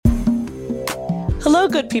Hello,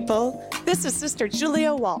 good people. This is Sister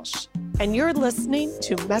Julia Walsh, and you're listening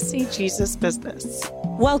to Messy Jesus Business.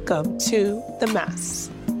 Welcome to the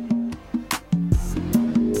Mass.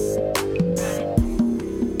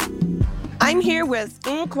 I'm here with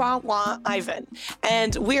Nkwa Ivan,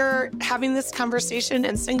 and we're having this conversation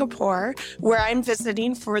in Singapore, where I'm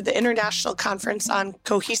visiting for the International Conference on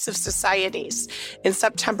Cohesive Societies in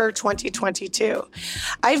September 2022.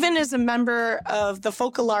 Ivan is a member of the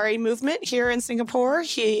Focolare movement here in Singapore.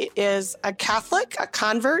 He is a Catholic, a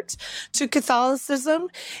convert to Catholicism,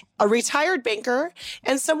 a retired banker,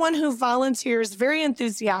 and someone who volunteers very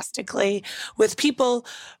enthusiastically with people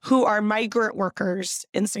who are migrant workers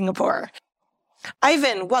in Singapore.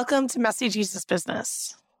 Ivan, welcome to Messy Jesus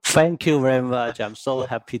Business. Thank you very much. I'm so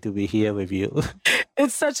happy to be here with you.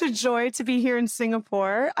 It's such a joy to be here in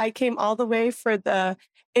Singapore. I came all the way for the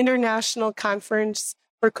International Conference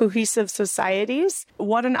for Cohesive Societies.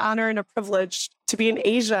 What an honor and a privilege to be in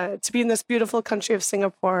Asia, to be in this beautiful country of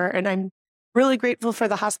Singapore. And I'm really grateful for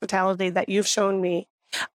the hospitality that you've shown me.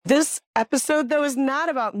 This episode, though, is not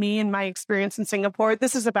about me and my experience in Singapore.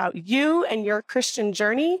 This is about you and your Christian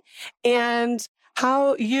journey and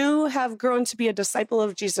how you have grown to be a disciple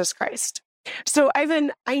of Jesus Christ. So,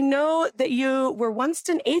 Ivan, I know that you were once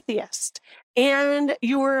an atheist and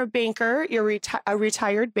you were a banker, you're a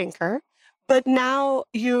retired banker, but now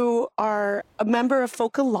you are a member of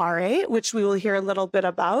Focolare, which we will hear a little bit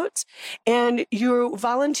about, and you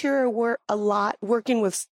volunteer a lot working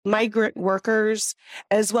with migrant workers,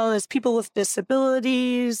 as well as people with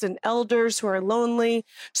disabilities and elders who are lonely.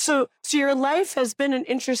 So your life has been an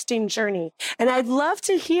interesting journey. And I'd love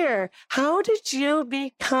to hear, how did you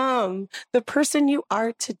become the person you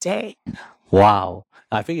are today? Wow.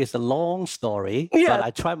 I think it's a long story, but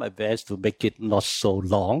I try my best to make it not so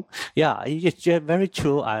long. Yeah, it's very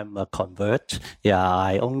true. I'm a convert. Yeah,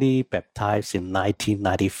 I only baptized in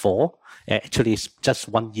 1994. Actually, it's just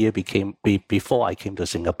 1 year before I came to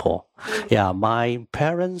Singapore. Yeah, my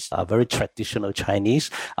parents are very traditional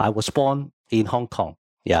Chinese. I was born in Hong Kong.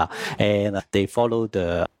 Yeah, and they follow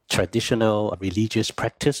the traditional religious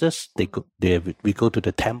practices. We go to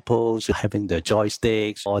the temples, having the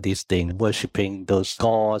joysticks, all these things, worshiping those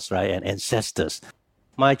gods, right, and ancestors.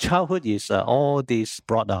 My childhood is all this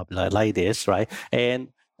brought up like this, right? And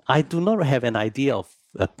I do not have an idea of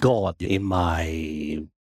a God in my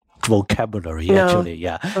vocabulary, actually.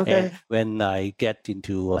 Yeah. Okay. And when I get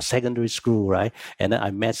into secondary school, right, and then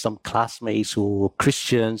I met some classmates who were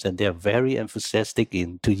Christians, and they're very enthusiastic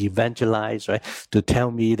to evangelize, right, to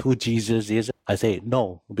tell me who Jesus is. I say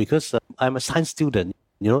no, because I'm a science student.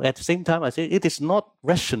 At the same time, I say it is not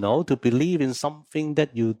rational to believe in something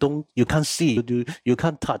that you can't see, you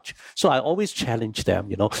can't touch. So I always challenge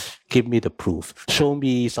them, give me the proof, show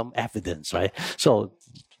me some evidence, right? So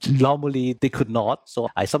normally they could not. So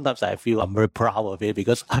sometimes I feel I'm very proud of it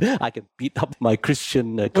because I can beat up my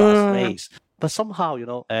Christian classmates. But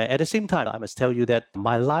somehow, at the same time, I must tell you that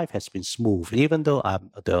my life has been smooth. Even though I'm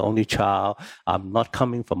the only child, I'm not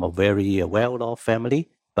coming from a very well-off family.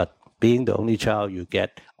 But being the only child, you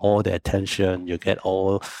get all the attention, you get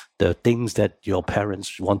all the things that your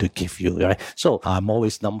parents want to give you, right? So I'm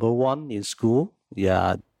always number one in school.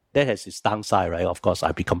 Yeah, that has its downside, right? Of course,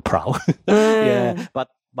 I become proud. Yeah, but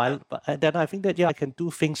then I think that, I can do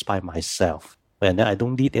things by myself. And I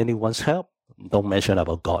don't need anyone's help. Don't mention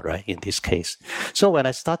about God, right, in this case. So when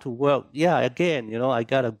I start to work, again, I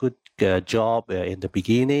got a good job in the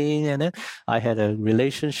beginning. And then I had a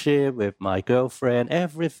relationship with my girlfriend.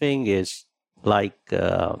 Everything is like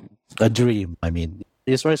a dream. I mean,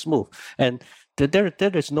 it's very smooth. And there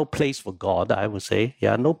is no place for God, I would say.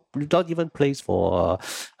 Yeah, not even place for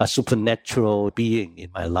a supernatural being in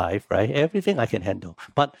my life, right? Everything I can handle.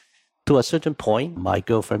 But to a certain point, my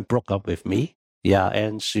girlfriend broke up with me. Yeah,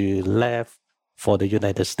 and she left for the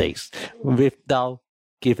United States without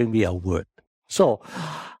giving me a word. So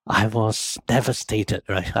I was devastated,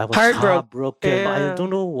 right? I was heartbroken. Yeah. I don't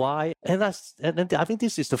know why. And I think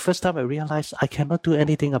this is the first time I realized I cannot do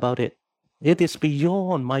anything about it. It is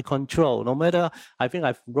beyond my control. No matter, I think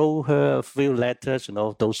I've wrote her a few letters,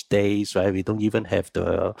 those days, right? We don't even have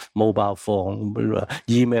the mobile phone.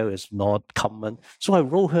 Email is not common. So I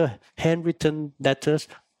wrote her handwritten letters,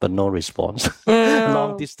 but no response.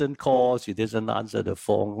 Long distance calls, she doesn't answer the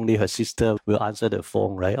phone. Only her sister will answer the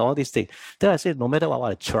phone, right? All these things. Then I said, no matter what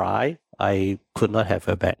I try, I could not have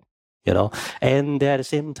her back, And at the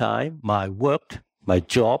same time, my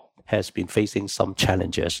job has been facing some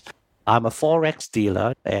challenges. I'm a Forex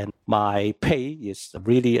dealer, and my pay is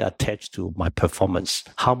really attached to my performance,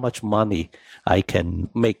 how much money I can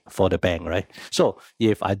make for the bank, right? So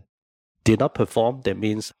if I did not perform, that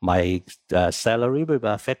means my salary will be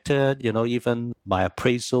affected, even my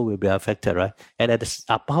appraisal will be affected, right? And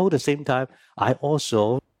about the same time, I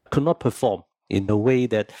also could not perform in the way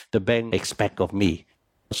that the bank expect of me.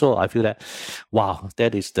 So I feel that, wow,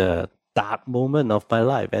 that is the dark moment of my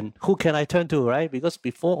life. And who can I turn to, right? Because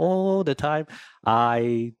before all the time,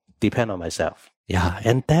 I depend on myself. Yeah.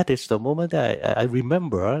 And that is the moment that I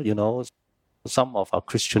remember, some of our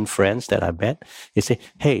Christian friends that I met, they say,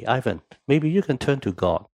 hey, Ivan, maybe you can turn to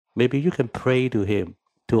God. Maybe you can pray to Him,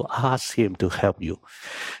 to ask Him to help you.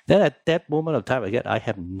 Then at that moment of time, again, I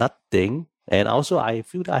have nothing. And also, I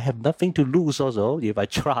feel that I have nothing to lose also if I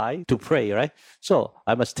try to pray, right? So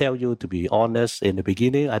I must tell you, to be honest, in the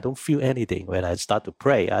beginning, I don't feel anything when I start to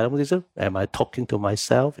pray. I don't listen. Am I talking to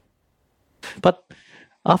myself? But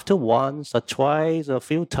after once or twice, a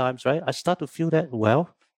few times, right, I start to feel that, well,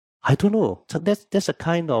 I don't know. So that's a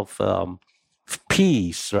kind of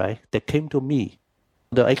peace, right, that came to me.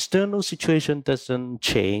 The external situation doesn't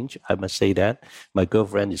change. I must say that my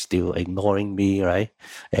girlfriend is still ignoring me, right?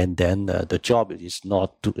 And then the job is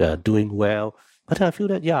not doing well. But I feel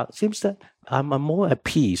that, it seems that I'm more at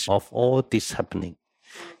peace of all this happening.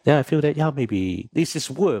 Then I feel that, maybe this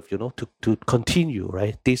is worth, to continue,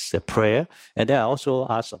 right? This prayer. And then I also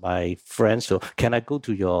ask my friends, so can I go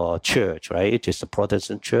to your church, right? It is a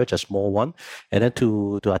Protestant church, a small one. And then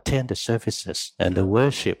to attend the services and the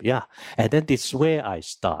worship. Yeah. And then this is where I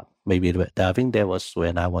start. Maybe I think that was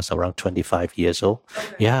when I was around 25 years old.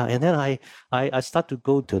 Okay. Yeah. And then I start to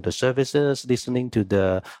go to the services, listening to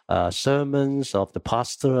the sermons of the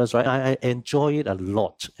pastors, right? I enjoy it a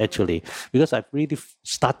lot, actually, because I really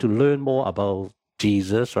start to learn more about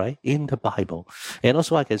Jesus, right, in the Bible. And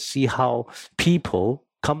also I can see how people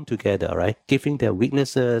come together, right, giving their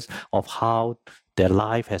witnesses of how their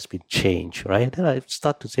life has been changed, right? Then I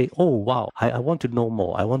start to say, oh, wow, I want to know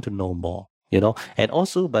more. I want to know more, And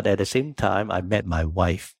also, but at the same time, I met my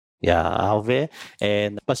wife. Yeah, out there,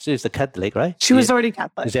 but she is a Catholic, right? She was already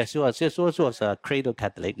Catholic. Yeah, she was a cradle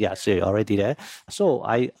Catholic. Yeah, she already there. So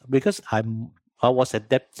because I was at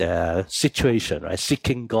that situation, right?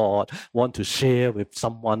 Seeking God, want to share with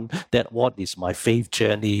someone that what is my faith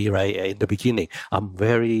journey, right? In the beginning, I'm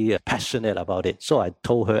very passionate about it. So I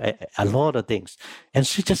told her a lot of things, and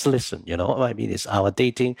she just listened. What I mean is our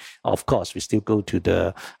dating. Of course, we still go to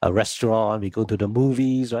the restaurant, we go to the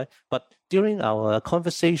movies, right? But during our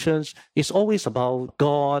conversations, it's always about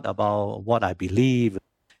God, about what I believe.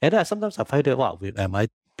 And then sometimes I find that, wow, I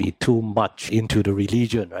might be too much into the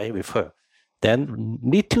religion, right, with her. Then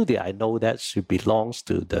little did I know that she belongs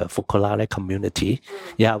to the Focolare community,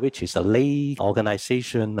 which is a lay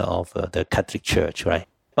organization of the Catholic Church, right?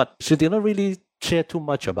 But she did not really share too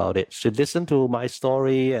much about it. She listened to my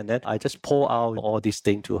story, and then I just pour out all these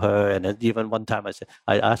things to her. And then even one time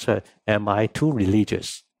I asked her, am I too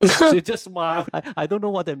religious? She just smiled. I don't know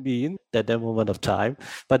what that means at that moment of time.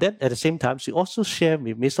 But then at the same time, she also shared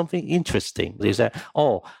with me something interesting. She said, she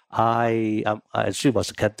was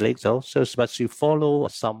a Catholic, but she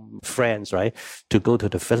followed some friends, right, to go to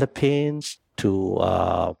the Philippines,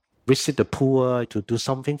 to visit the poor, to do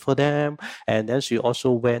something for them. And then she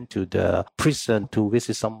also went to the prison to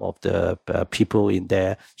visit some of the people in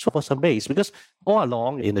there. So I was amazed because all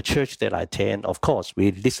along in the church that I attend, of course,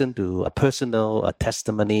 we listen to personal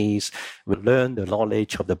testimonies, we learn the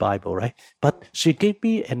knowledge of the Bible, right? But she gave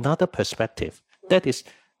me another perspective. That is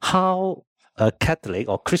how a Catholic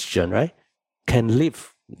or Christian, right, can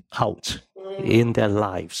live out in their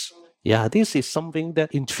lives. Yeah, this is something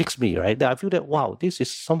that intrigues me, right? I feel that, wow, this is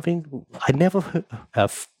something I never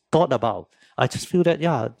have thought about. I just feel that,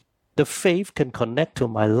 the faith can connect to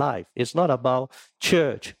my life. It's not about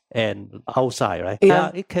church and outside, right?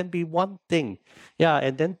 Yeah. It can be one thing. Yeah,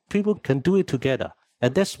 and then people can do it together.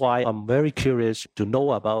 And that's why I'm very curious to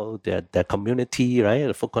know about the community, right?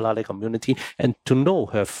 The Focolare community, and to know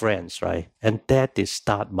her friends, right? And that is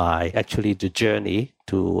the journey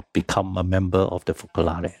to become a member of the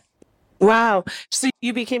Focolare. Wow. So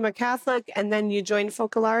you became a Catholic and then you joined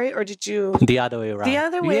Focolare, or did you? The other way around. The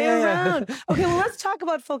other way around. Okay, well, let's talk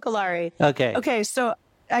about Focolare. Okay, so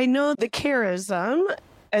I know the charism,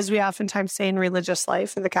 as we oftentimes say in religious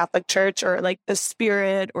life in the Catholic Church, or like the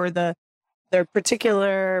spirit or their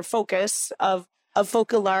particular focus of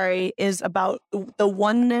Focolare is about the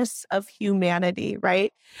oneness of humanity,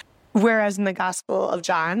 right? Whereas in the Gospel of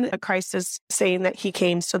John, Christ is saying that he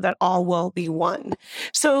came so that all will be one.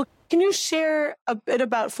 So can you share a bit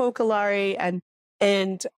about Focolare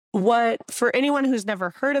and what, for anyone who's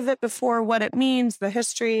never heard of it before, what it means, the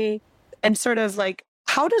history, and sort of like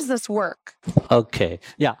How does this work? Okay.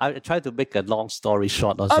 Yeah, I try to make a long story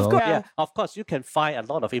short also. Of course. Yeah, of course, you can find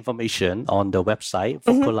a lot of information on the website,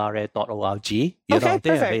 focolare.org. You know, they have an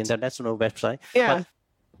perfect. international website. Yeah. But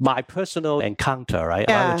my personal encounter, right,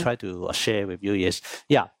 I Yeah. will try to share with you is,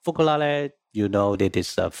 Focolare, you know, it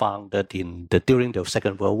is founded during the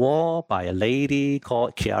Second World War by a lady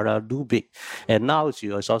called Chiara Lubich. And now she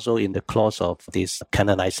is also in the course of this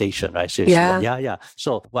canonization, right? So Yeah.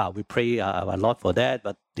 So, we pray a lot for that.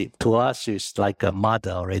 But to us, she's like a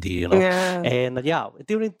mother already, you know. Yeah. And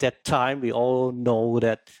during that time, we all know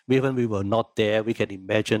that even we were not there, we can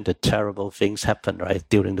imagine the terrible things happened, right,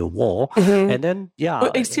 during the war. And then,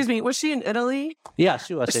 Excuse me, was she in Italy? Yeah,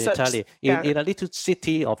 she was in Italy, in a little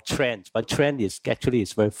city of Trent. But Trent is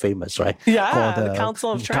very famous, right? Yeah, called the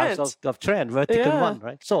Council of Trent. Council of Trent, Vatican I,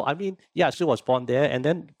 right? So, I mean, she was born there. And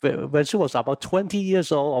then when she was about 20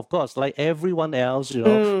 years old, of course, like everyone else, you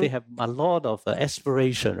know, they have a lot of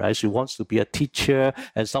aspiration, right? She wants to be a teacher,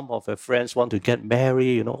 and some of her friends want to get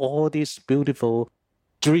married, you know, all these beautiful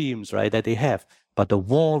dreams, right, that they have. But the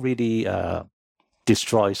war really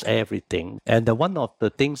destroys everything. And one of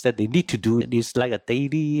the things that they need to do is like a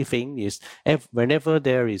daily thing is whenever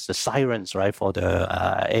there is a sirens, right, for the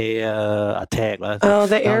air attack. Right? Oh,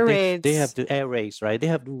 the air raids. They have to air raids, right? They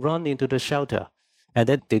have to run into the shelter. And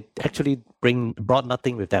then they actually brought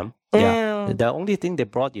nothing with them. Yeah. The only thing they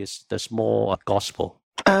brought is the small gospel.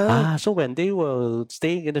 So when they were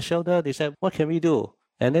staying in the shelter, they said, what can we do?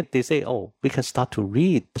 And then they say, we can start to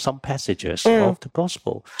read some passages of the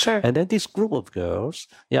gospel. Sure. And then this group of girls,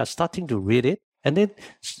 starting to read it. And then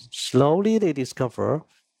slowly they discover,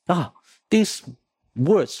 these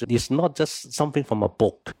words is not just something from a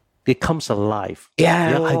book. It comes alive.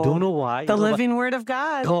 Yeah. I don't know why. The living word of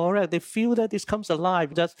God. Correct. They feel that this comes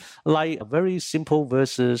alive. Just like very simple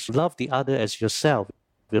verses, love the other as yourself,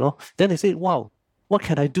 you know. Then they say, wow, what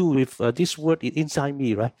can I do with this word inside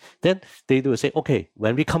me, right? Then they do say, okay,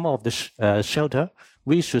 when we come out of the shelter,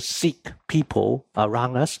 we should seek people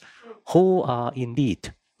around us who are in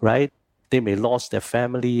need, right? They may lost their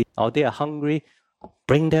family or they are hungry.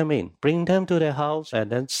 Bring them in, bring them to their house,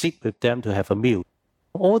 and then sit with them to have a meal.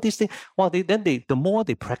 All these things. The more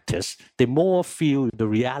they practice, the more feel the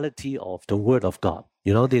reality of the Word of God.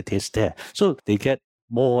 You know, it is there. So they get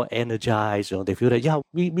more energized. You know, they feel that,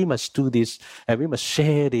 we must do this and we must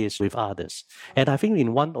share this with others. And I think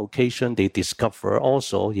in one occasion they discover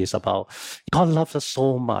also is about God loves us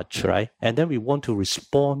so much, right? And then we want to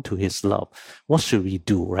respond to His love. What should we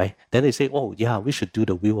do, right? Then they say, we should do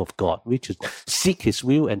the will of God. We should seek His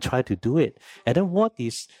will and try to do it. And then what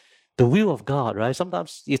is the will of God, right?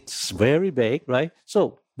 Sometimes it's very vague, right?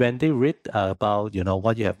 So when they read about,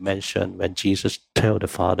 what you have mentioned, when Jesus told the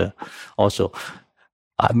Father also,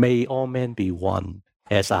 may all men be one,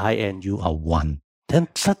 as I and you are one. Then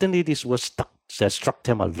suddenly this was struck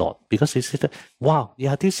them a lot, because they said, wow,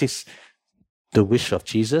 this is the wish of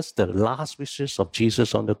Jesus, the last wishes of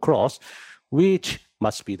Jesus on the cross, which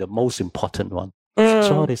must be the most important one.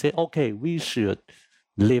 So they say, okay, we should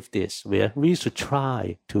live this, where we should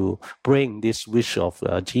try to bring this wish of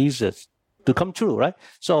Jesus to come true, right?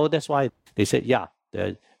 So that's why they said,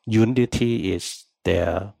 the unity is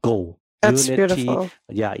their goal. That's Unity, beautiful.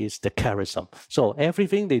 is the charism. So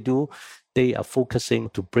everything they do, they are focusing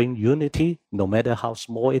to bring unity, no matter how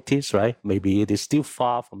small it is, right? Maybe it is still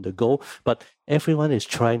far from the goal, but everyone is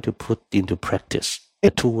trying to put into practice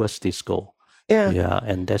towards this goal. Yeah,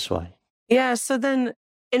 and that's why. Yeah, so then,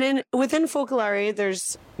 within Focolare,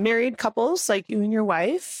 there's married couples like you and your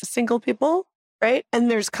wife, single people, right?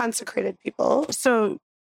 And there's consecrated people. So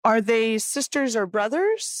are they sisters or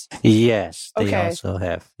brothers? Yes, they also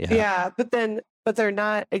have. Yeah, but they're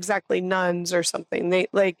not exactly nuns or something. They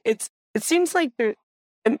it seems like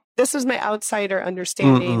this is my outsider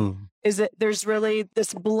understanding, is that there's really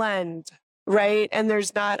this blend, right? And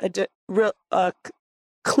there's not a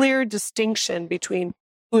clear distinction between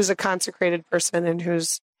who's a consecrated person and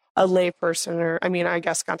who's a lay person, or I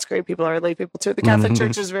guess consecrated people are lay people too. The Catholic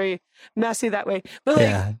Church is very messy that way.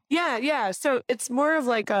 But so it's more of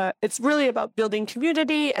it's really about building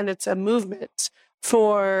community, and it's a movement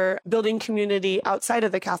for building community outside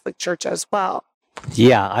of the Catholic Church as well.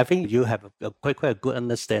 Yeah, I think you have quite a good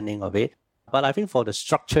understanding of it. But I think for the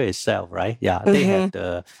structure itself, right? Yeah, they have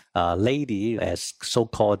the lady as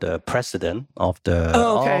so-called the president of the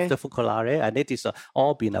Focolare, and it is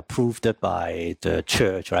all been approved by the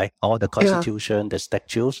church, right? All the constitution, the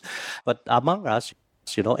statutes. But among us,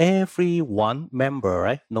 every one member,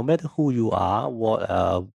 right? No matter who you are,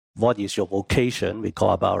 what is your vocation, we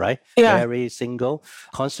call about, right? Married, single,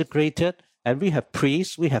 consecrated, And we have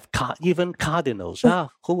priests, we have even cardinals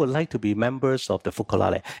who would like to be members of the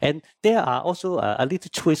Focolare. And there are also a little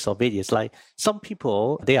twist of it. It's like some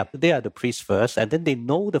people, they are the priests first, and then they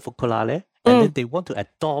know the Focolare, and then they want to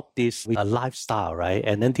adopt this lifestyle, right?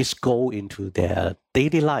 And then this go into their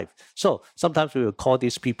daily life. So sometimes we will call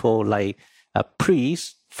these people like a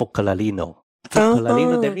priest Focolarino.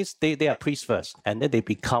 Focolarino, that means they are priests first, and then they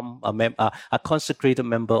become a consecrated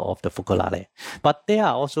member of the Focolare. But there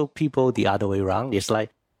are also people the other way around. It's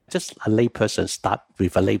like just a lay person start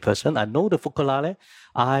with a lay person. I know the Focolare.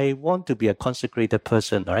 I want to be a consecrated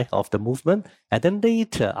person, right, of the movement. And then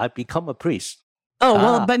later I become a priest. Oh,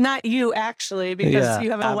 well, but not you actually, because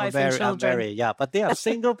you have a wife and children. I'm married, yeah. But there are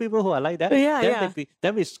single people who are like that.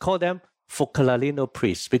 Then we call them Focolarino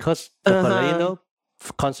priests, because Focolarino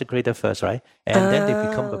consecrated first, right? And then they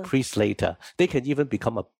become a priest later. They can even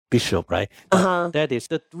become a bishop, right? That is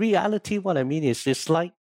the reality. What I mean is, it's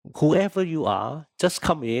like whoever you are, just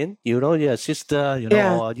come in, you're a sister,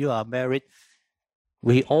 or you are married.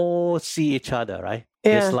 We all see each other, right?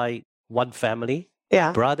 Yeah. It's like one family,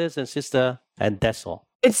 brothers and sisters, and that's all.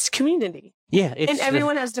 It's community. Yeah. And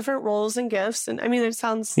everyone has different roles and gifts. And I mean, it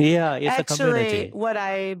sounds it's actually a community. What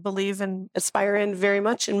I believe and aspire in very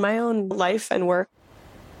much in my own life and work.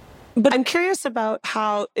 But I'm curious about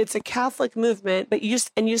how it's a Catholic movement, but you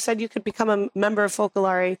said you could become a member of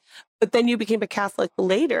Focolare, but then you became a Catholic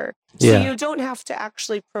later. So you don't have to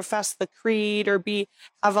actually profess the creed or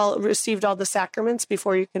received all the sacraments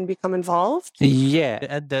before you can become involved. Yeah,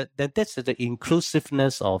 and that's the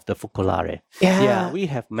inclusiveness of the Focolare. Yeah, we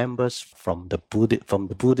have members from the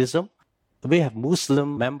Buddhism. We have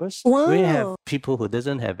Muslim members. Wow. We have people who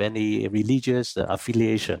doesn't have any religious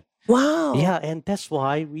affiliation. Wow. Yeah, and that's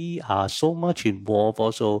why we are so much involved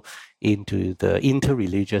also into the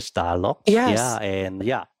interreligious dialogue. Yes. Yeah, and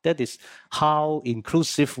that is how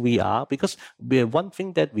inclusive we are, because one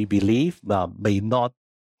thing that we believe may not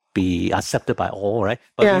be accepted by all, right?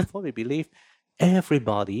 But before we believe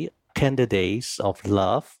everybody candidates of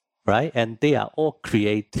love, right? And they are all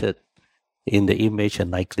created in the image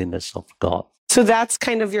and likeness of God. So that's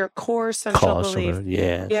kind of your core central belief.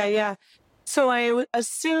 Yeah. So I would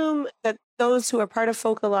assume that those who are part of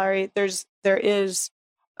Focolare, there is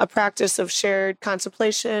a practice of shared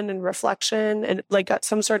contemplation and reflection and like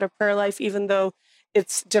some sort of prayer life, even though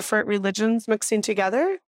it's different religions mixing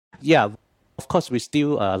together. Yeah, of course, we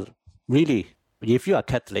still really, if you are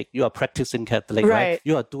Catholic, you are practicing Catholic, right?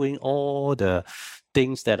 You are doing all the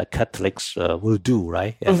things that a Catholics will do,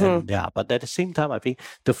 right? And, but at the same time, I think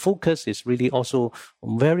the focus is really also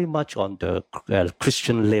very much on the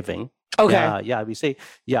Christian living. Okay. We say,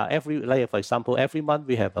 for example, every month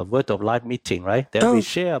we have a Word of Life meeting, right? Then we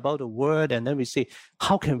share about the Word, and then we say,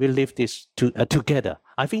 how can we live this together?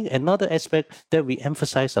 I think another aspect that we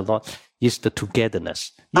emphasize a lot is the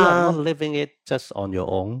togetherness. You are not living it just on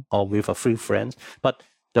your own or with a few friends, but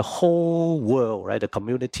the whole world, right? The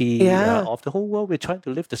community of the whole world, we're trying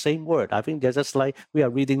to live the same word. I think they're just like we are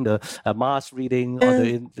reading the Mass reading or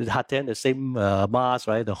the same Mass,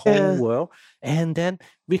 right? The whole world. And then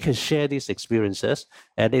we can share these experiences.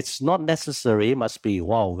 And it's not necessary, must be,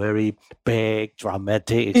 very big,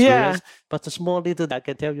 dramatic experience. But the small little, I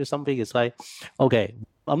can tell you something, it's like, okay,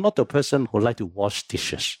 I'm not the person who like to wash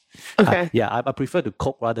dishes. Okay. I prefer to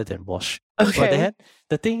cook rather than wash. Okay. But then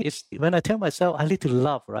the thing is, when I tell myself I need to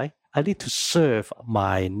love, right? I need to serve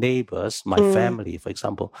my neighbors, my family, for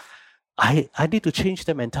example. I need to change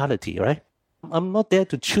the mentality, right? I'm not there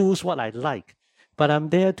to choose what I like, but I'm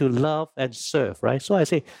there to love and serve, right? So I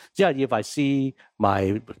say, if I see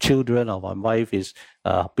my children or my wife is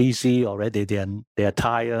busy already, they are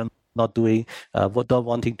tired, not doing, not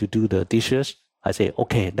wanting to do the dishes, I say,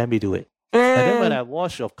 okay, let me do it. And then when I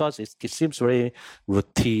wash, of course, it seems very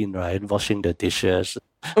routine, right? Washing the dishes,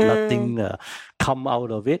 nothing come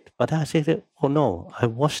out of it. But I say, oh no, I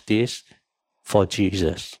wash this for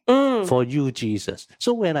Jesus, for you, Jesus.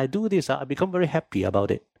 So when I do this, I become very happy about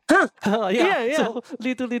it. So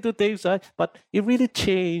little things, right? But it really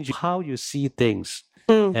changes how you see things.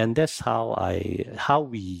 And that's how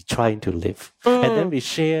we trying to live. And then we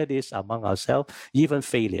share this among ourselves, even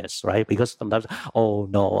failures, right? Because sometimes, oh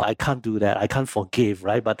no, I can't do that. I can't forgive,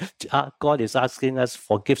 right? But God is asking us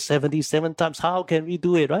forgive 77 times. How can we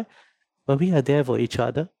do it, right? But we are there for each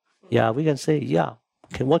other. Yeah, we can say,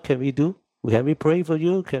 what can we do? Can we pray for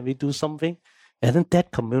you? Can we do something? And then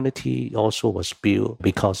that community also was built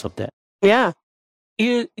because of that. Yeah.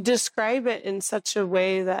 You describe it in such a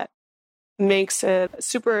way that makes it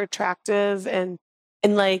super attractive and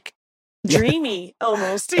like dreamy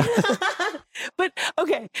almost. But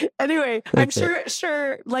okay. Anyway, I'm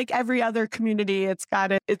sure like every other community, it's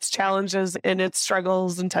got its challenges and its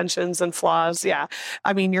struggles and tensions and flaws. Yeah.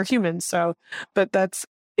 I mean, you're human. So, but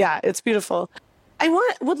it's beautiful.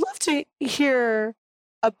 I would love to hear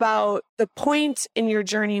about the point in your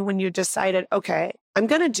journey when you decided, okay, I'm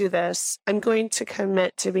going to do this. I'm going to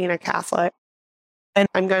commit to being a Catholic and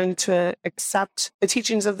I'm going to accept the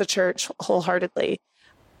teachings of the church wholeheartedly.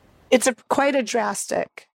 It's quite a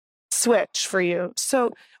drastic switch for you.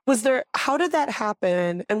 So how did that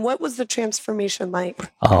happen? And what was the transformation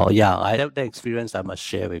like? Oh, yeah. I have the experience I must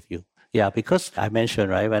share with you. Yeah, because I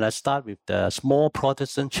mentioned, right, when I start with the small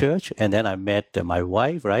Protestant church and then I met my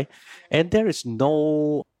wife, right, and there is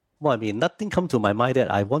nothing come to my mind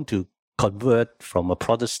that I want to convert from a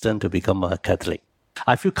Protestant to become a Catholic.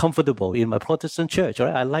 I feel comfortable in my Protestant church,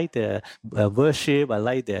 right? I like the worship, I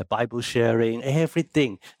like the Bible sharing,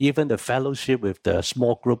 everything, even the fellowship with the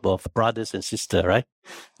small group of brothers and sisters, right?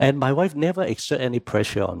 And my wife never exerted any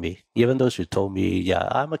pressure on me, even though she told me, yeah,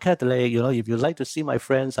 I'm a Catholic, if you like to see my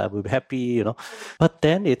friends, I will be happy, But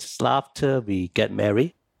then it's after we get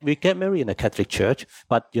married. We get married in a Catholic church,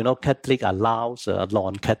 but Catholic allows a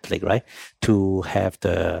non-Catholic, right, to have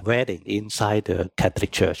the wedding inside the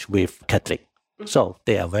Catholic church with Catholic. So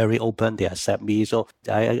they are very open. They accept me. So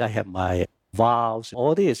I have my vows,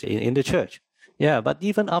 all this in the church. Yeah, but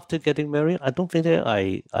even after getting married, I don't think that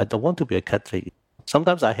I don't want to be a Catholic.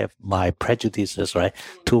 Sometimes I have my prejudices, right,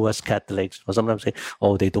 towards Catholics. Or sometimes say,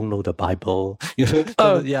 oh, they don't know the Bible.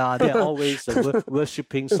 Yeah, they're always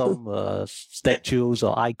worshipping some statues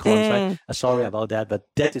or icons, right? Sorry about that, but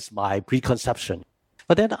that is my preconception.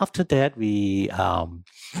 But then after that, we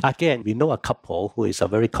know a couple who is a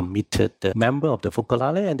very committed member of the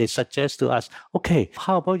Focolare, and they suggest to us, okay,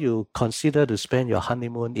 how about you consider to spend your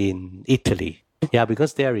honeymoon in Italy? Yeah,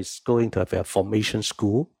 because there is going to have a formation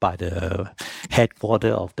school by the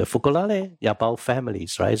headquarters of the Focolare about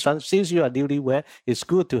families, right? So since you are newlywed, it's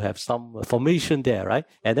good to have some formation there, right?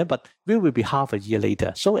 And then, but we will be half a year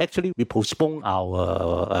later. So actually, we postponed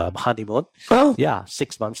our honeymoon. Oh. Yeah,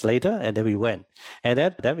 6 months later, and then we went. And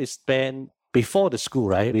then we spent, before the school,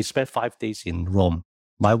 right? We spent 5 days in Rome.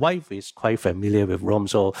 My wife is quite familiar with Rome,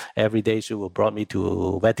 so every day she will brought me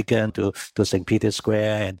to Vatican, to St. Peter's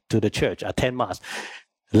Square, and to the church, attend Mass,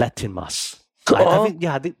 Latin Mass. I think,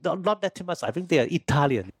 not Latin Mass, I think they are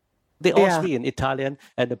Italian. They all speak in Italian,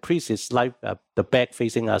 and the priest is like the back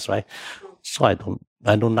facing us, right? So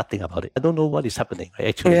I know nothing about it. I don't know what is happening,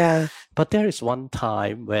 actually. Yeah. But there is one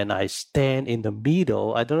time when I stand in the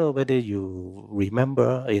middle, I don't know whether you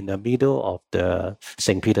remember, in the middle of the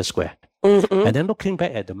St. Peter's Square. Mm-hmm. And then looking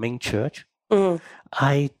back at the main church,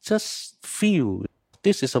 I just feel,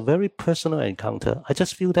 this is a very personal encounter. I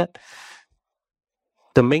just feel that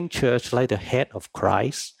the main church, like the head of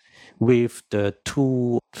Christ, with the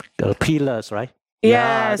two pillars, right?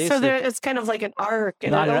 Yeah, so it's kind of like an arc,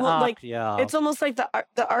 and it's almost like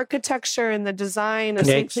the architecture and the design of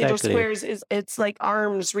St. Peter's Square it's like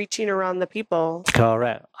arms reaching around the people.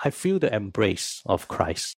 Correct. I feel the embrace of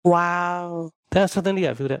Christ. Wow. Then suddenly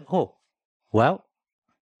I feel that, well,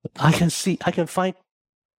 I can find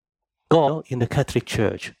God in the Catholic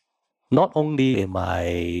Church, not only in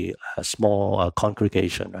my small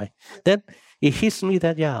congregation, right? Then it hits me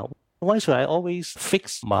that, why should I always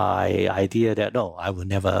fix my idea that, no, I will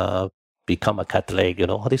never become a Catholic,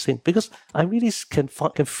 all these things? Because I really can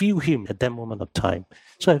feel him at that moment of time.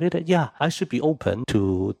 So I feel that, I should be open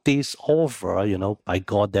to this offer, by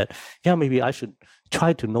God, that, maybe I should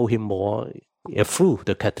try to know him more through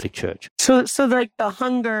the Catholic Church. So like the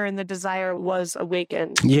hunger and the desire was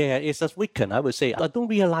awakened. Yeah, it's awakened, I would say. I don't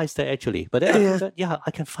realize that actually. But then I thought,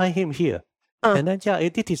 I can find him here. And then,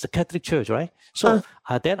 it is a Catholic church, right? So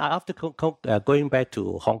then after going back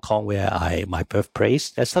to Hong Kong, where my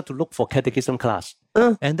birthplace, I started to look for catechism class.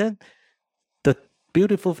 And then the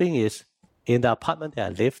beautiful thing is, in the apartment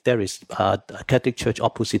that I live, there is a Catholic church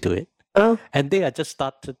opposite to it. And they had just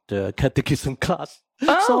started the catechism class.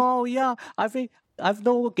 So, I think I've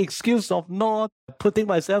no excuse of not putting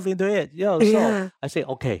myself into it. So I say,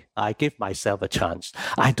 okay, I give myself a chance.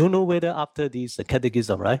 I don't know whether after this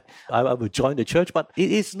catechism, right, I will join the church, but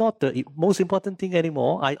it is not the most important thing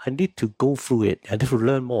anymore. I need to go through it. I need to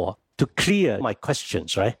learn more to clear my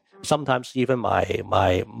questions, right? Sometimes even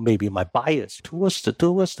maybe my bias towards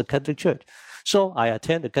the Catholic Church. So I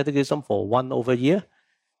attend the catechism for 1 over year.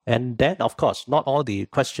 And then, of course, not all the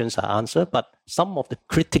questions are answered, but some of the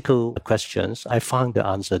critical questions, I found the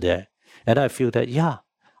answer there. And I feel that,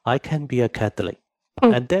 I can be a Catholic.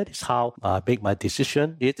 And that is how I make my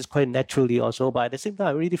decision. It is quite naturally also, but at the same time,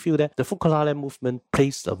 I really feel that the Fukulale movement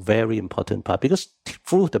plays a very important part because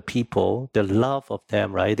through the people, the love of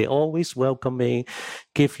them, right? They're always welcoming,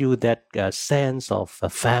 give you that sense of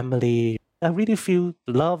family. I really feel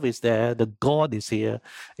love is there, the God is here.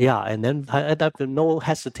 Yeah, and then I have no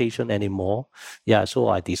hesitation anymore. Yeah, so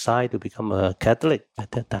I decided to become a Catholic at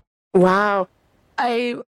that time. Wow.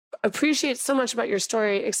 I appreciate so much about your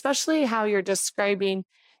story, especially how you're describing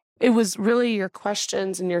it was really your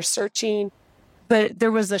questions and your searching, but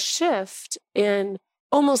there was a shift in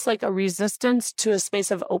almost like a resistance to a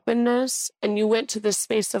space of openness. And you went to this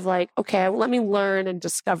space of like, okay, let me learn and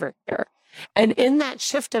discover here. And in that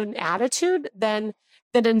shift of attitude, then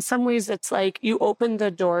that in some ways it's like you open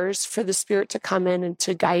the doors for the Spirit to come in and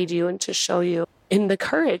to guide you and to show you in the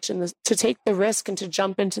courage and to take the risk and to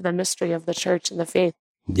jump into the mystery of the church and the faith.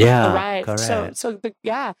 Yeah, Right. correct.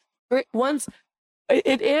 Once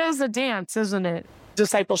it is a dance, isn't it?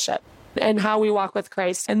 Discipleship and how we walk with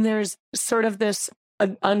Christ. And there's sort of this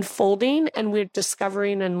unfolding and we're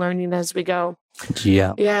discovering and learning as we go.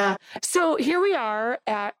 Yeah. Yeah. So here we are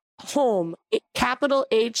at home, capital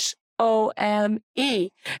HOME,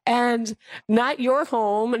 and not your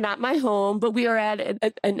home, not my home, but we are at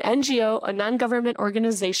an NGO, a non-government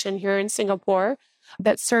organization here in Singapore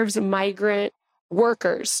that serves migrant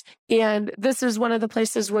workers. And this is one of the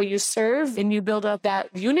places where you serve and you build up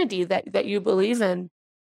that unity that you believe in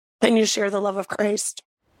and you share the love of Christ.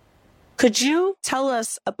 Could you tell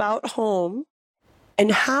us about home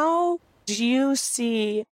and how do you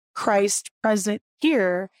see Christ present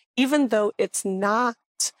here, even though it's not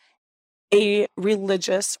a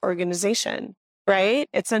religious organization, right?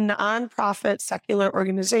 It's a nonprofit secular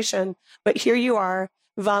organization, but here you are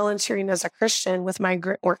volunteering as a Christian with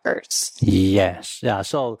migrant workers. Yes. Yeah.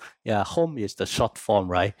 So, yeah, home is the short form,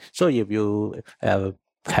 right? So if you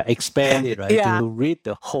expand it, right, Yeah. to read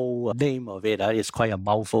the whole name of it, it's quite a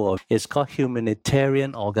mouthful. It's called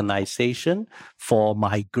Humanitarian Organization for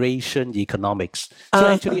Migration Economics. So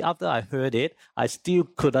actually, after I heard it, I still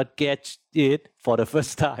could not get it for the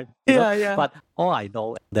first time. you know? Yeah. But all I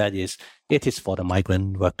know that is it is for the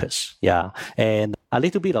migrant workers. Yeah. And a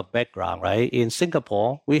little bit of background, right? In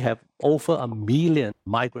Singapore, we have over 1 million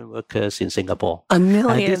migrant workers in Singapore. 1 million.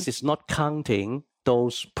 And this is not counting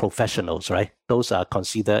those professionals, right? Those are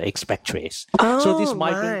considered expatriates. So this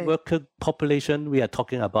migrant worker population we are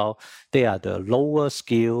talking about, they are the lower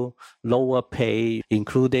skill, lower pay,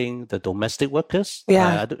 including the domestic workers.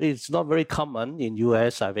 Yeah. It's not very common in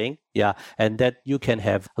US, I think. Yeah. And that you can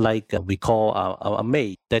have like we call a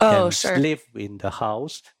maid that can live in the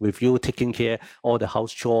house with you, taking care all the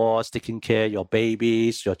house chores, taking care of your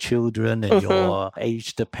babies, your children, and your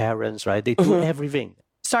aged parents, right? They do everything.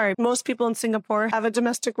 Sorry, most people in Singapore have a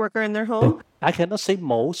domestic worker in their home? I cannot say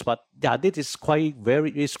most, but yeah, this is quite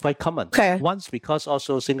common. Okay. Once because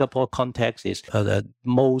also Singapore context is the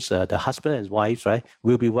husband and wife, right,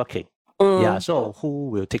 will be working. Yeah, so who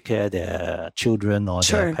will take care of their children or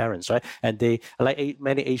their parents, right? And they, like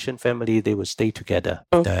many Asian families, they will stay together,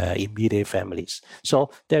 the immediate families. So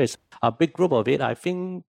there is a big group of it. I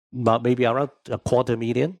think maybe around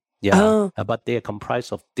 250,000. Yeah, but they are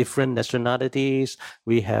comprised of different nationalities.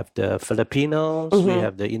 We have the Filipinos, we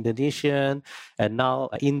have the Indonesian, and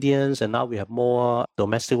now Indians, and now we have more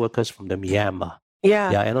domestic workers from the Myanmar.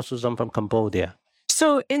 Yeah. Yeah, and also some from Cambodia.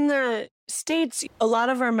 So in the States, a lot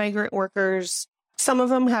of our migrant workers, some of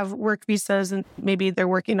them have work visas and maybe they're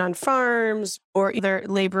working on farms or either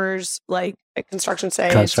laborers like at construction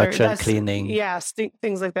sites. Construction, cleaning. Yes,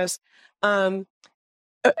 things like this.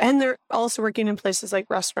 And they're also working in places like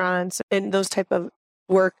restaurants and those type of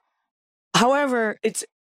work. However, it's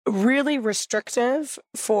really restrictive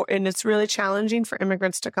and it's really challenging for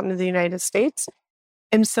immigrants to come to the United States.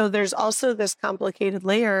 And so there's also this complicated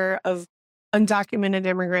layer of undocumented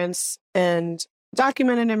immigrants and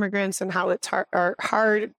documented immigrants and how it's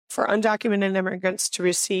hard for undocumented immigrants to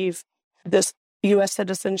receive this U.S.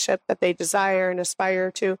 citizenship that they desire and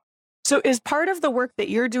aspire to. So is part of the work that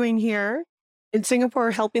you're doing here in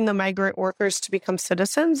Singapore helping the migrant workers to become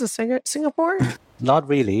citizens of Singapore? Not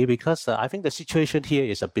really, because I think the situation here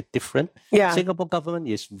is a bit different. Yeah. Singapore government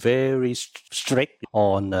is very strict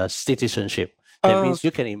on citizenship. That means you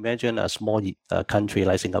can imagine a small country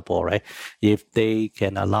like Singapore, right? If they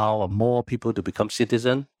can allow more people to become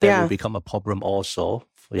citizens, that will become a problem also.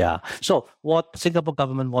 Yeah. So what Singapore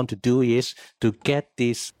government want to do is to get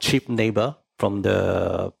this cheap labor from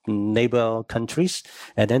the neighbor countries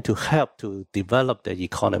and then to help to develop the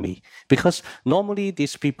economy. Because normally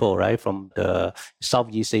these people, right, from the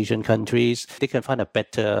Southeast Asian countries, they can find a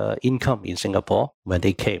better income in Singapore when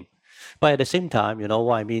they came. But at the same time,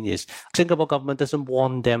 what I mean is Singapore government doesn't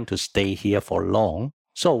want them to stay here for long.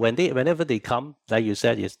 So whenever they come, like you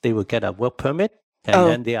said, is they will get a work permit,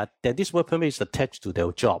 and then this work permit is attached to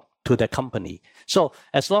their job, to their company. So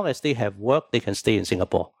as long as they have work, they can stay in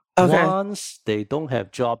Singapore. Okay. Once they don't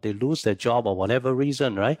have job, they lose their job or whatever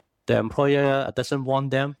reason, right? The employer doesn't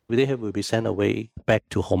want them, they will be sent away back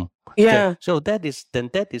to home. Yeah. Okay. So that is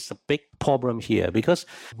a big problem here, because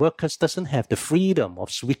workers doesn't have the freedom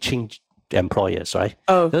of switching employers, right?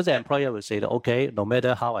 Because the employer will say that, okay, no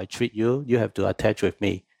matter how I treat you, you have to attach with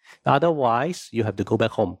me. Otherwise, you have to go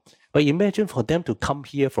back home. But imagine for them to come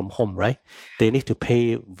here from home, right? They need to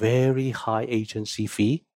pay very high agency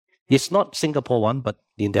fee. It's not Singapore one, but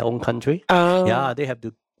in their own country. Yeah, they have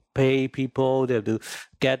to pay people, they have to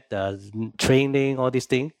get training, all these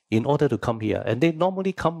things in order to come here. And they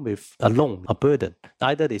normally come with a loan, a burden.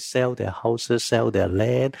 Either they sell their houses, sell their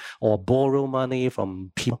land, or borrow money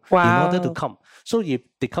from people in order to come. So if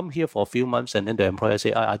they come here for a few months and then the employer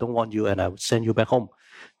say, I don't want you and I will send you back home,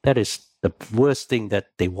 that is the worst thing that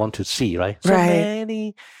they want to see, right? So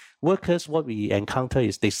many workers, what we encounter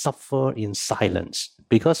is they suffer in silence,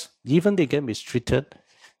 because even they get mistreated,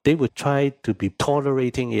 they would try to be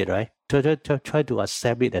tolerating it, right? Try to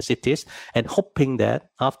accept it as it is, and hoping that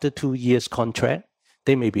after 2 years contract,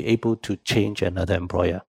 they may be able to change another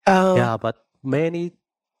employer. Yeah, but many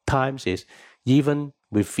times is even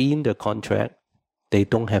within the contract, they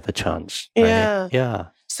don't have a chance. Right? Yeah.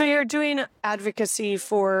 So you're doing advocacy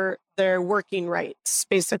for their working rights,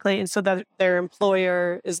 basically, and so that their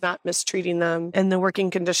employer is not mistreating them and the working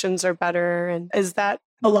conditions are better. And is that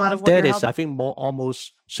a lot of what that is, I think,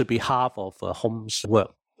 almost should be half of Home's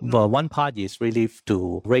work. But one part is really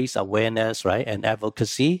to raise awareness, right, and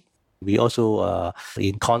advocacy. We also are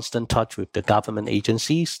in constant touch with the government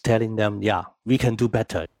agencies, telling them, yeah, we can do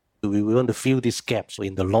better. We want to fill these gaps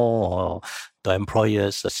in the law or the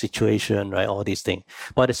employer's situation, right? All these things.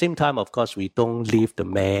 But at the same time, of course, we don't leave the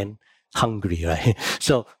man hungry, right?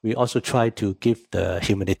 So we also try to give the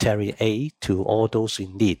humanitarian aid to all those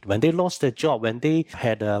in need. When they lost their job, when they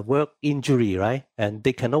had a work injury, right? And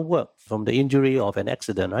they cannot work from the injury of an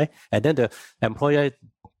accident, right? And then the employer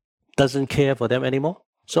doesn't care for them anymore.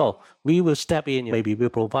 So we will step in. Maybe we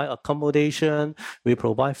provide accommodation, we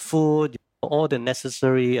provide food, all the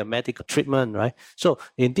necessary medical treatment, right? So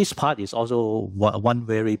in this part is also one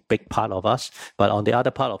very big part of us. But on the other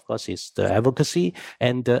part, of course, is the advocacy.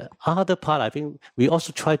 And the other part, I think we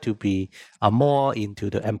also try to be more into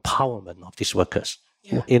the empowerment of these workers.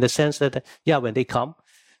 In the sense that, when they come,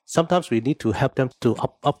 sometimes we need to help them to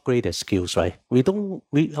upgrade their skills, right? We don't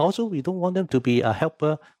want them to be a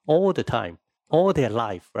helper all the time, all their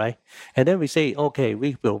life, right? And then we say, okay,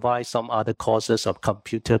 we provide some other courses of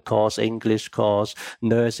computer course, English course,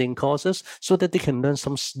 nursing courses, so that they can learn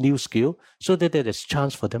some new skill, so that there is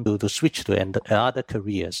chance for them to switch to other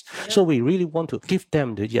careers. So we really want to give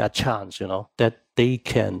them a chance, that they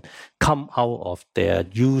can come out of their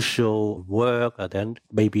usual work, and then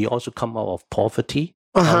maybe also come out of poverty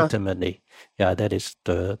ultimately. Yeah, that is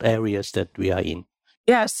the areas that we are in.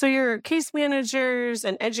 Yeah, so you're case managers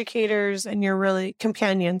and educators, and you're really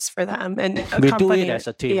companions for them. And we do it as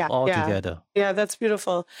a team, all together. Yeah, that's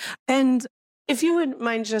beautiful. And if you wouldn't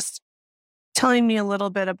mind just telling me a little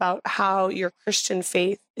bit about how your Christian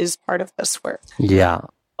faith is part of this work. Yeah,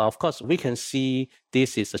 of course, we can see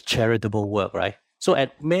this is a charitable work, right? So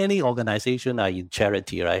at many organizations are in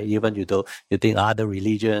charity, right? Even you think other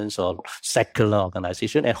religions or secular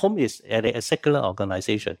organization. At Home is a secular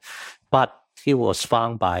organization, but it was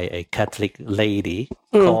founded by a Catholic lady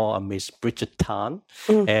called Miss Bridget Tan.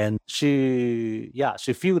 And she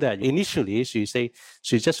feel that initially she say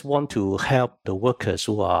she just want to help the workers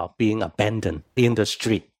who are being abandoned in the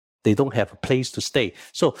street. They don't have a place to stay.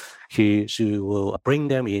 So she will bring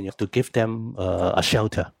them in to give them a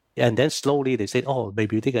shelter. And then slowly they said, oh,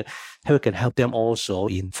 maybe we can help them also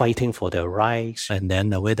in fighting for their rights. And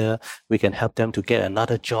then whether we can help them to get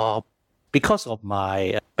another job. Because of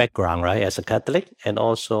my background, right, as a Catholic, and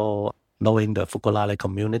also knowing the Fokolale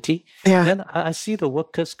community, then I see the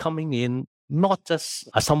workers coming in not just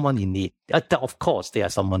as someone in need. Of course, they are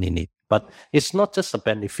someone in need, but it's not just a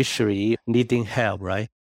beneficiary needing help, right?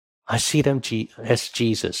 I see them as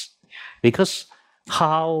Jesus. Because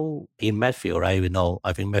how in Matthew, right,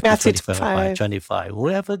 I think Matthew 25,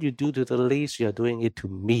 whatever you do to the least, you're doing it to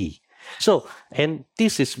me. So, and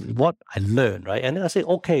this is what I learned, right? And then I say,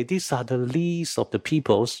 okay, these are the least of the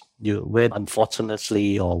peoples,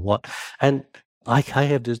 unfortunately or what. And I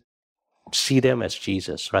have to see them as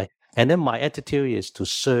Jesus, right? And then my attitude is to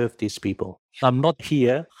serve these people. I'm not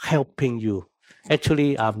here helping you.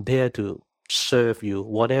 Actually, I'm there to serve you?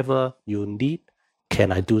 Whatever you need,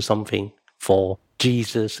 can I do something for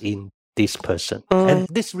Jesus in this person? And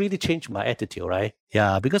this really changed my attitude, right?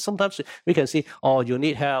 Yeah, because sometimes we can see, oh, you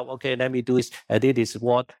need help. Okay, let me do this. And this is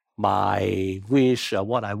what my wish,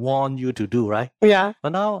 what I want you to do, right? Yeah.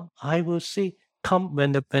 But now I will see,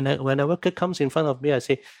 when a worker comes in front of me, I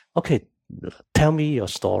say, okay, tell me your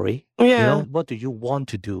story. Yeah. What do you want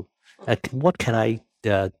to do? What can I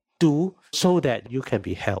do so that you can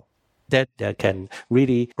be helped? That can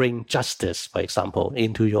really bring justice, for example,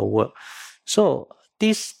 into your work. So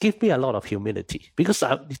this gives me a lot of humility, because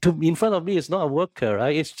in front of me is not a worker,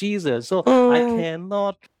 right? It's Jesus. So I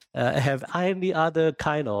cannot have any other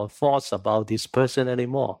kind of thoughts about this person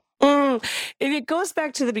anymore. And it goes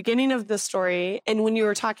back to the beginning of the story. And when you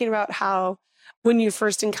were talking about how when you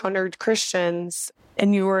first encountered Christians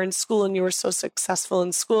and you were in school and you were so successful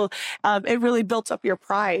in school, it really built up your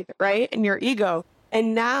pride, right? And your ego.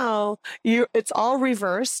 And now it's all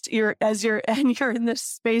reversed. You're in this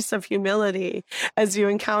space of humility as you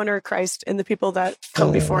encounter Christ and the people that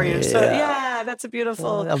come before you. So yeah, that's a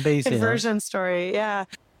beautiful amazing, conversion story. Yeah.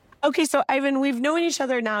 Okay, so Ivan, we've known each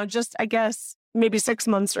other now just, I guess, maybe 6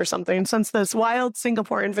 months or something since this wild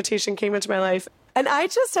Singapore invitation came into my life. And I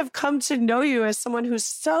just have come to know you as someone who's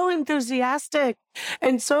so enthusiastic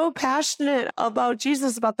and so passionate about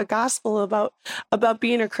Jesus, about the gospel, about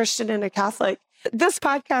being a Christian and a Catholic. This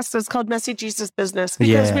podcast is called Messy Jesus Business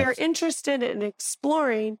because we are interested in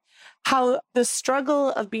exploring how the struggle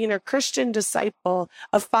of being a Christian disciple,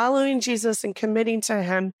 of following Jesus and committing to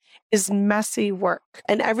him, is messy work.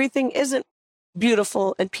 And everything isn't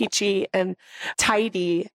beautiful and peachy and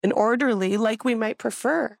tidy and orderly like we might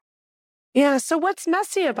prefer. Yeah. So what's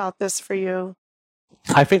messy about this for you?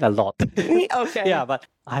 I think a lot. Okay. Yeah, but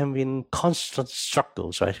I'm in constant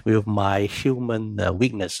struggles, right, with my human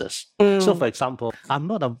weaknesses. So, for example, I'm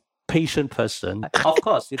not a patient person. Of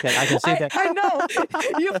course, I can say that. I know.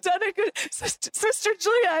 You've done a good... Sister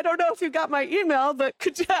Julia, I don't know if you got my email, but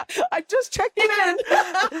I'm just checking in.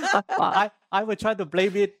 I would try to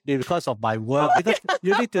blame it because of my work, because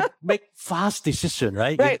you need to make fast decisions,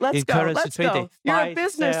 right? Right, let's go. You're a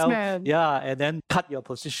businessman. Yeah, and then cut your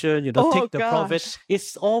position, take the profit.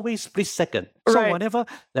 It's always split second. So whenever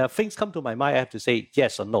things come to my mind, I have to say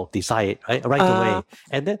yes or no, decide it right away.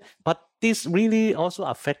 And then, but this really also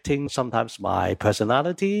affecting sometimes my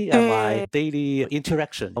personality and my daily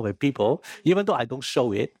interaction with people, even though I don't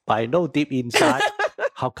show it, but I know deep inside,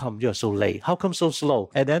 how come you're so late? How come so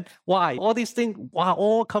slow? And then why? All these things are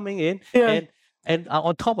all coming in. Yeah. And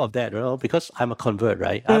on top of that, because I'm a convert,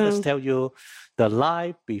 right? I must tell you, the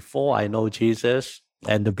life before I know Jesus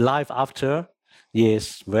and the life after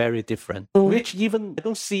is very different, which even I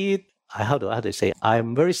don't see it. How do I say?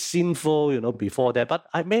 I'm very sinful, before that, but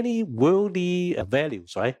I have many worldly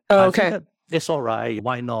values, right? Okay. It's all right.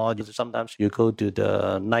 Why not? Sometimes you go to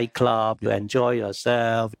the nightclub, you enjoy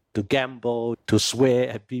yourself, to gamble, to swear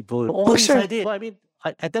at people. All these ideas. So, I mean,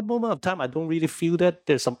 at that moment of time, I don't really feel that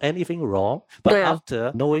there's anything wrong. But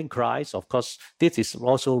after knowing Christ, of course, this is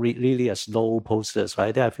also really a slow process,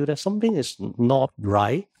 right? Then I feel that something is not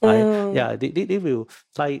right. Right? Yeah, it will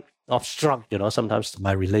obstruct, sometimes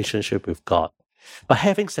my relationship with God. But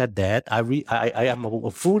having said that, I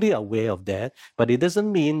am fully aware of that. But it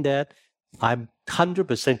doesn't mean that I'm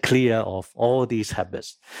 100% clear of all these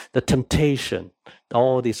habits. The temptation,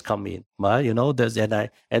 all these come in, right?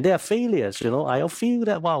 And there are failures. I feel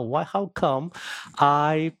that how come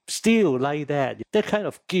I still like that? That kind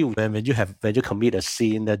of guilt when you commit a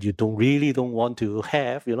sin that you don't want to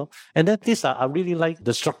have, And then these are really like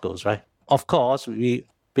the struggles, right? Of course,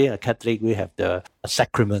 being a Catholic, we have the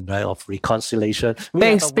sacrament, right, of reconciliation.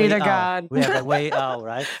 Thanks be to God. We have a way out,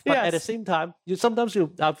 right? But at the same time,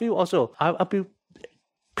 I feel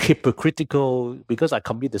hypocritical because I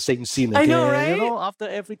commit the same sin again. I know, right? After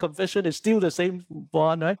every confession, it's still the same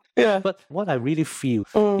one, right? Yeah. But what I really feel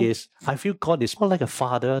is I feel God is more like a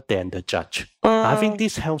father than the judge. I think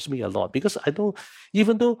this helps me a lot because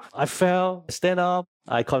even though I fell, stand up,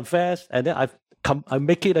 I confess, and then I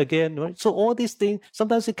make it again, right? So all these things,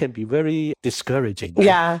 sometimes it can be very discouraging. Right?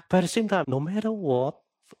 Yeah. But at the same time, no matter what,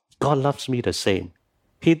 God loves me the same.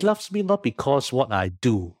 He loves me not because what I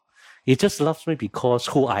do. He just loves me because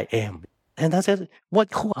who I am. And that's it.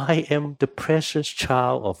 Who I am, the precious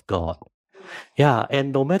child of God. Yeah.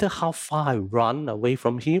 And no matter how far I run away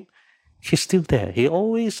from him, he's still there. He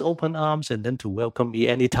always open arms and then to welcome me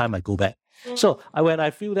anytime I go back. So when I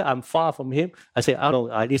feel that I'm far from him, I say, oh no,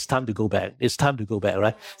 it's time to go back. It's time to go back,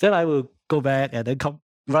 right? Then I will go back and then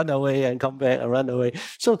run away and come back and run away.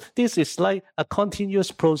 So this is like a continuous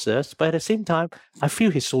process, but at the same time, I feel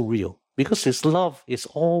he's so real because His love is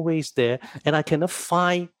always there, and I cannot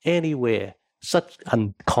find anywhere such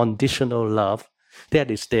unconditional love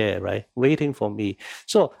that is there, right, waiting for me.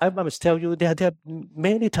 So I must tell you, there are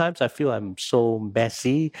many times I feel I'm so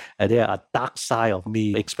messy, and there are dark side of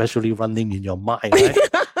me, especially running in your mind, right?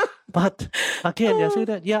 But again, I say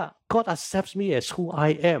that, God accepts me as who I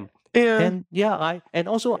am. Yeah. And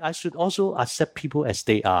I should also accept people as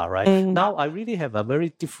they are, right? Now I really have a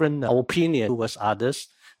very different opinion towards others.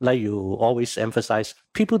 Like you always emphasize,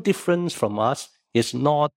 people different from us is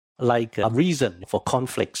not like a reason for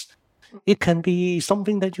conflicts. It can be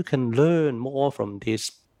something that you can learn more from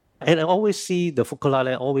this. And I always see the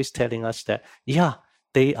Fokolale always telling us that,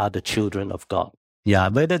 they are the children of God. Yeah,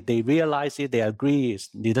 whether they realize it, they agree,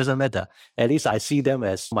 it doesn't matter. At least I see them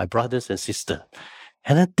as my brothers and sisters.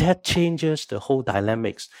 And then that changes the whole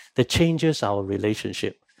dynamics. That changes our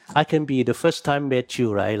relationship. I can be the first time met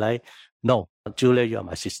you, right? Like, no, Julia, you are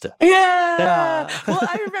my sister. Yeah. Well,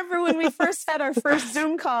 I remember when we first had our first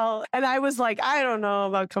Zoom call, and I was like, I don't know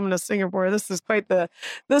about coming to Singapore. This is quite the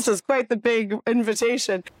big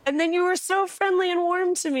invitation. And then you were so friendly and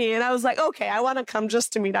warm to me, and I was like, okay, I want to come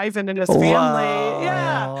just to meet Ivan and his family. Wow.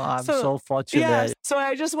 Yeah. I'm so fortunate. Yeah. So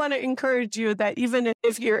I just want to encourage you that even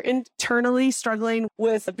if you're internally struggling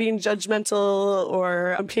with being judgmental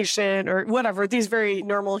or impatient or whatever, these very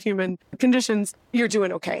normal human conditions, you're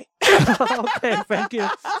doing okay. Okay, thank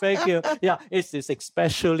you. Yeah, it's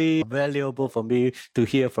especially valuable for me to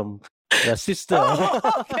hear from the sister.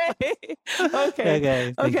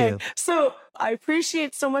 Okay. Thank you. So I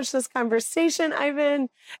appreciate so much this conversation, Ivan,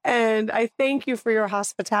 and I thank you for your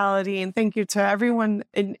hospitality, and thank you to everyone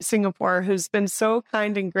in Singapore who's been so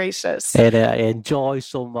kind and gracious. And I enjoy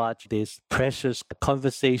so much this precious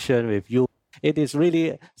conversation with you. It is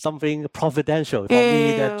really something providential for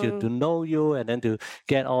me that to know you and then to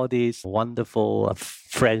get all these wonderful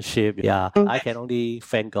friendship. Yeah, I can only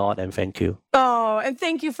thank God and thank you. Oh, and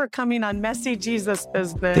thank you for coming on Messy Jesus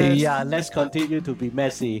Business. Yeah, let's continue to be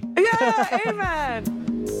messy. Yeah, amen.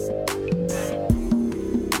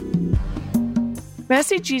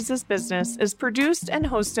 Messy Jesus Business is produced and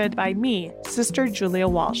hosted by me, Sister Julia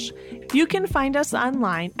Walsh. You can find us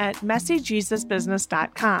online at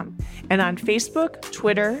messyjesusbusiness.com and on Facebook,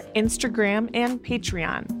 Twitter, Instagram, and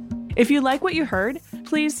Patreon. If you like what you heard,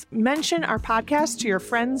 please mention our podcast to your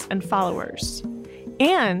friends and followers.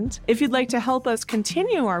 And if you'd like to help us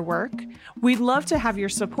continue our work, we'd love to have your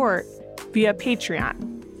support via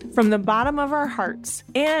Patreon. From the bottom of our hearts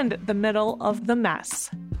and the middle of the mess,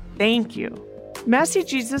 thank you. Messy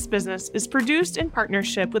Jesus Business is produced in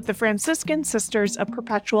partnership with the Franciscan Sisters of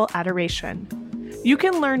Perpetual Adoration. You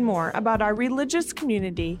can learn more about our religious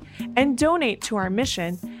community and donate to our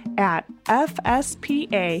mission at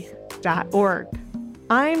fspa.org.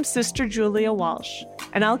 I'm Sister Julia Walsh,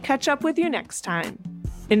 and I'll catch up with you next time.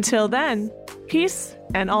 Until then, peace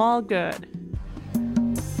and all good.